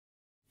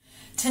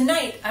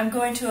Tonight I'm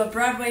going to a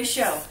Broadway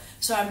show,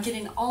 so I'm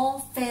getting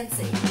all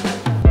fancy.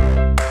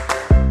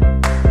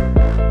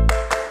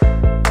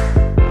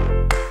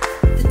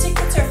 The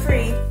tickets are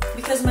free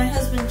because my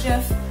husband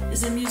Jeff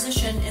is a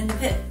musician in the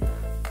pit.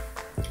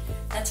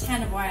 That's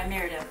kind of why I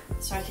married him,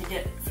 so I could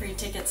get free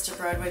tickets to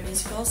Broadway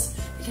musicals,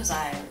 because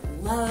I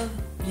love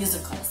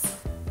musicals.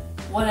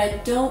 What I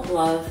don't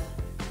love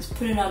is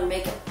putting on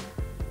makeup,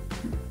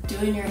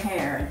 doing your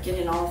hair, and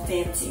getting all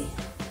fancy.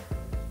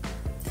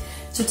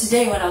 So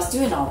today when I was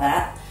doing all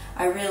that,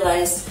 I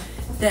realized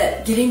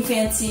that getting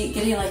fancy,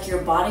 getting like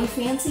your body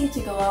fancy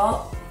to go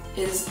out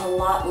is a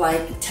lot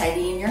like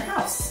tidying your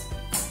house.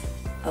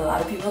 A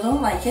lot of people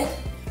don't like it,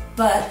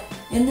 but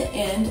in the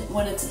end,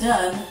 when it's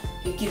done,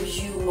 it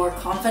gives you more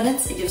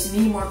confidence, it gives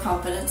me more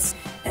confidence,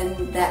 and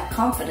that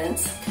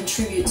confidence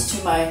contributes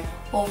to my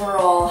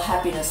overall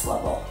happiness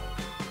level.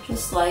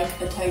 Just like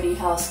a tidy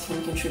house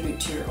can contribute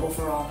to your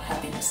overall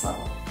happiness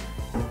level.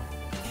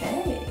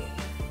 Okay.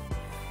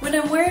 When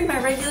I'm wearing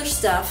my regular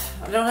stuff,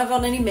 I don't have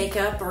on any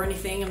makeup or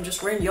anything, I'm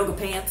just wearing yoga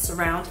pants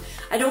around,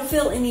 I don't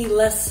feel any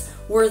less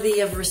worthy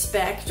of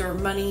respect or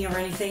money or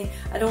anything.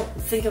 I don't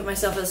think of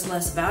myself as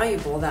less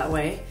valuable that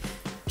way.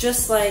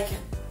 Just like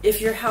if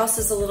your house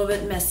is a little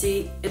bit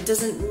messy, it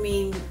doesn't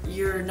mean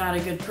you're not a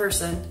good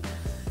person.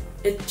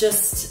 It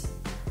just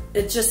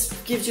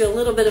gives you a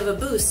little bit of a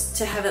boost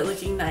to have it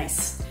looking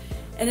nice.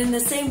 And in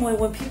the same way,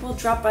 when people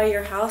drop by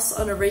your house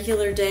on a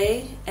regular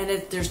day and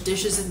if there's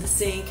dishes in the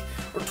sink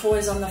or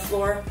toys on the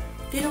floor,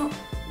 they don't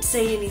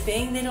say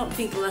anything, they don't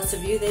think less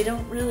of you, they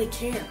don't really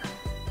care.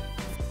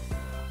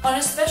 On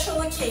a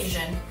special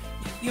occasion,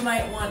 you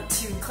might want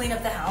to clean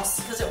up the house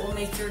because it will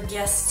make your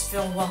guests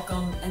feel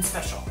welcome and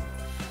special.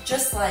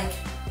 Just like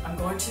I'm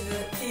going to the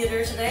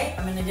theater today,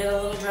 I'm going to get a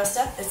little dressed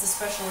up, it's a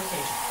special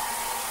occasion.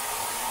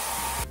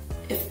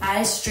 If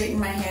I straighten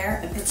my hair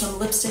and put some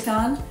lipstick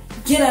on,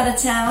 get out of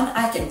town,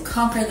 I can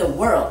conquer the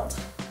world.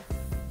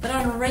 But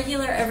on a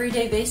regular,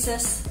 everyday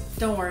basis,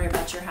 don't worry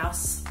about your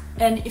house.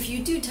 And if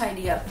you do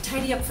tidy up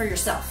for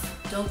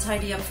yourself. Don't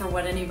tidy up for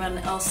what anyone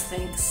else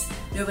thinks.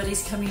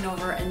 Nobody's coming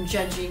over and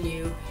judging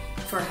you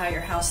for how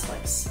your house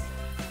looks.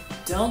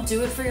 Don't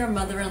do it for your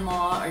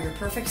mother-in-law or your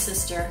perfect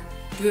sister.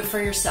 Do it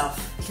for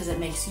yourself because it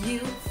makes you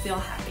feel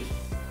happy.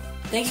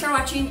 Thanks for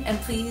watching, and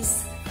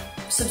please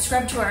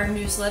subscribe to our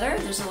newsletter.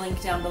 There's a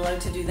link down below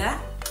to do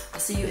that. I'll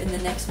see you in the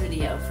next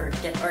video for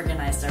Get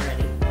Organized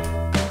Already.